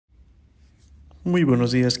Muy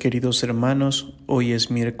buenos días, queridos hermanos. Hoy es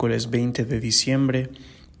miércoles 20 de diciembre,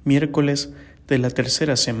 miércoles de la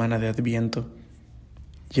tercera semana de Adviento.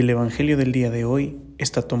 Y el Evangelio del día de hoy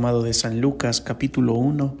está tomado de San Lucas capítulo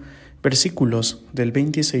 1, versículos del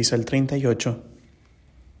 26 al 38.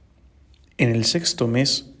 En el sexto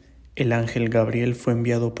mes, el ángel Gabriel fue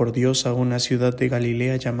enviado por Dios a una ciudad de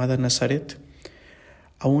Galilea llamada Nazaret,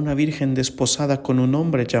 a una virgen desposada con un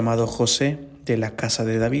hombre llamado José, de la casa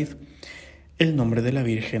de David. El nombre de la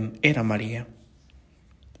Virgen era María.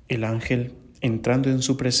 El ángel, entrando en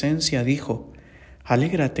su presencia, dijo: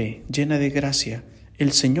 «Alégrate, llena de gracia,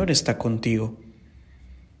 el Señor está contigo».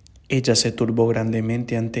 Ella se turbó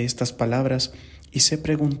grandemente ante estas palabras y se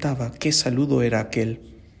preguntaba qué saludo era aquel.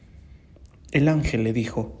 El ángel le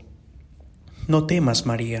dijo: «No temas,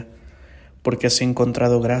 María, porque has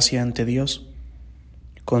encontrado gracia ante Dios.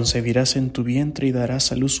 Concebirás en tu vientre y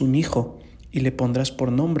darás a luz un hijo, y le pondrás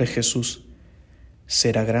por nombre Jesús.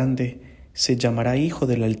 Será grande, se llamará Hijo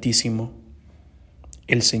del Altísimo.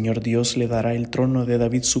 El Señor Dios le dará el trono de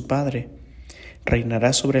David su padre.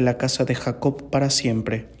 Reinará sobre la casa de Jacob para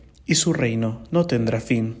siempre, y su reino no tendrá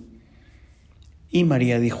fin». Y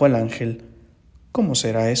María dijo al ángel: «¿Cómo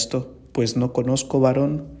será esto? Pues no conozco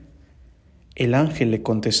varón». El ángel le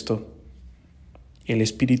contestó: «El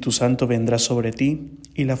Espíritu Santo vendrá sobre ti,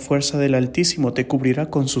 y la fuerza del Altísimo te cubrirá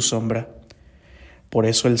con su sombra. Por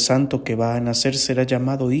eso el santo que va a nacer será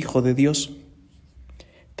llamado Hijo de Dios.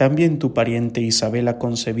 También tu pariente Isabel ha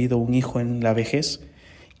concebido un hijo en la vejez,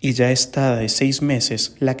 y ya está de 6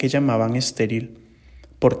 meses la que llamaban estéril,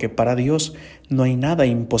 porque para Dios no hay nada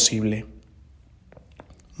imposible».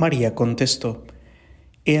 María contestó: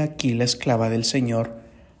 «He aquí la esclava del Señor,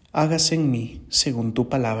 hágase en mí según tu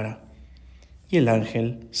palabra». Y el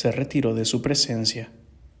ángel se retiró de su presencia.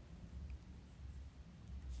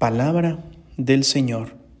 Palabra del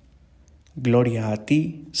Señor. Gloria a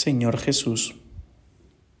ti, Señor Jesús.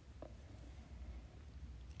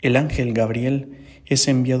 El ángel Gabriel es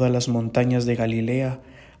enviado a las montañas de Galilea,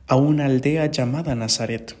 a una aldea llamada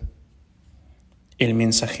Nazaret. El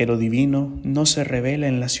mensajero divino no se revela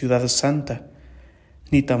en la ciudad santa,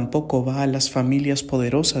 ni tampoco va a las familias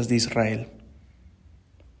poderosas de Israel.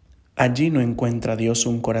 Allí no encuentra Dios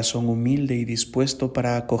un corazón humilde y dispuesto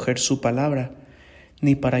para acoger su palabra,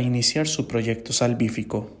 ni para iniciar su proyecto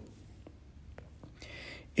salvífico.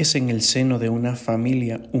 Es en el seno de una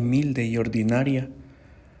familia humilde y ordinaria,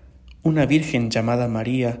 una virgen llamada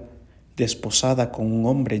María, desposada con un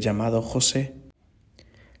hombre llamado José,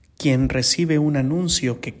 quien recibe un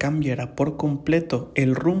anuncio que cambiará por completo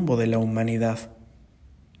el rumbo de la humanidad.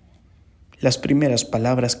 Las primeras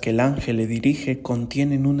palabras que el ángel le dirige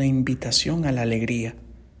contienen una invitación a la alegría.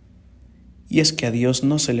 Y es que a Dios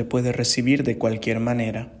no se le puede recibir de cualquier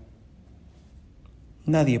manera.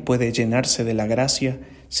 Nadie puede llenarse de la gracia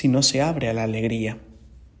si no se abre a la alegría.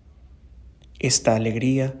 Esta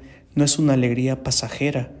alegría no es una alegría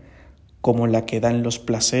pasajera, como la que dan los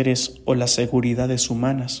placeres o las seguridades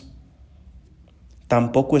humanas.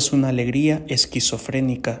 Tampoco es una alegría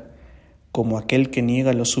esquizofrénica, como aquel que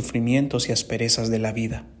niega los sufrimientos y asperezas de la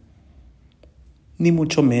vida. Ni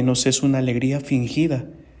mucho menos es una alegría fingida,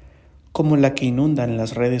 como la que inundan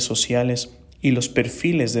las redes sociales y los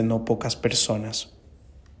perfiles de no pocas personas.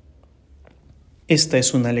 Esta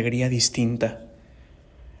es una alegría distinta,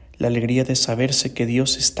 la alegría de saberse que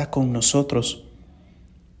Dios está con nosotros,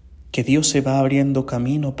 que Dios se va abriendo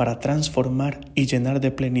camino para transformar y llenar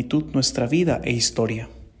de plenitud nuestra vida e historia.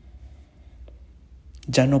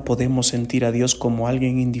 Ya no podemos sentir a Dios como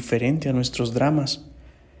alguien indiferente a nuestros dramas,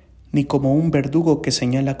 ni como un verdugo que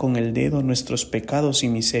señala con el dedo nuestros pecados y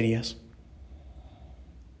miserias.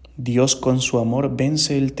 Dios con su amor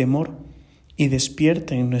vence el temor y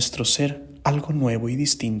despierta en nuestro ser algo nuevo y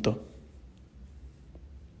distinto.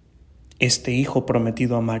 Este Hijo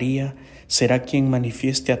prometido a María será quien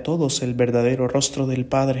manifieste a todos el verdadero rostro del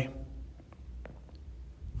Padre.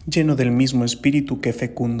 Lleno del mismo Espíritu que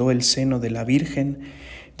fecundó el seno de la Virgen,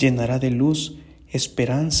 llenará de luz,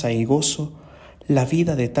 esperanza y gozo la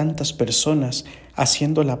vida de tantas personas,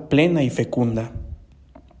 haciéndola plena y fecunda.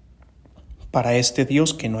 Para este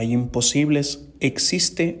Dios que no hay imposibles,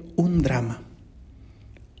 existe un drama,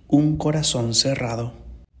 un corazón cerrado.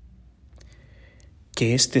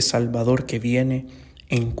 Que este Salvador que viene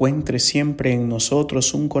encuentre siempre en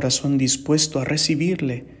nosotros un corazón dispuesto a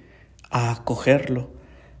recibirle, a acogerlo,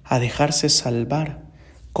 a dejarse salvar,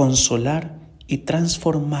 consolar y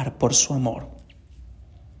transformar por su amor.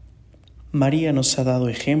 María nos ha dado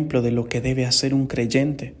ejemplo de lo que debe hacer un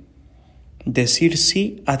creyente: decir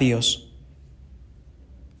sí a Dios.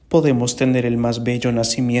 Podemos tener el más bello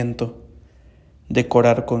nacimiento,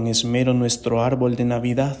 decorar con esmero nuestro árbol de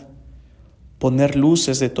Navidad, poner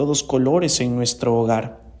luces de todos colores en nuestro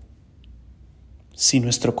hogar. Si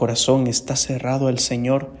nuestro corazón está cerrado al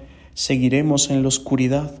Señor, seguiremos en la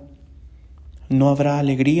oscuridad. No habrá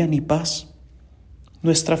alegría ni paz.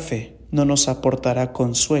 Nuestra fe no nos aportará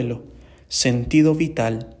consuelo, sentido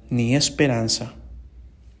vital ni esperanza.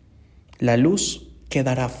 La luz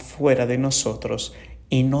quedará fuera de nosotros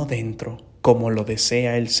y no dentro, como lo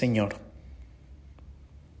desea el Señor.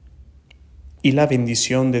 Y la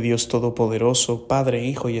bendición de Dios Todopoderoso, Padre,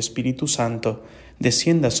 Hijo y Espíritu Santo,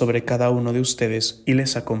 descienda sobre cada uno de ustedes y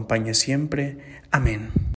les acompañe siempre. Amén.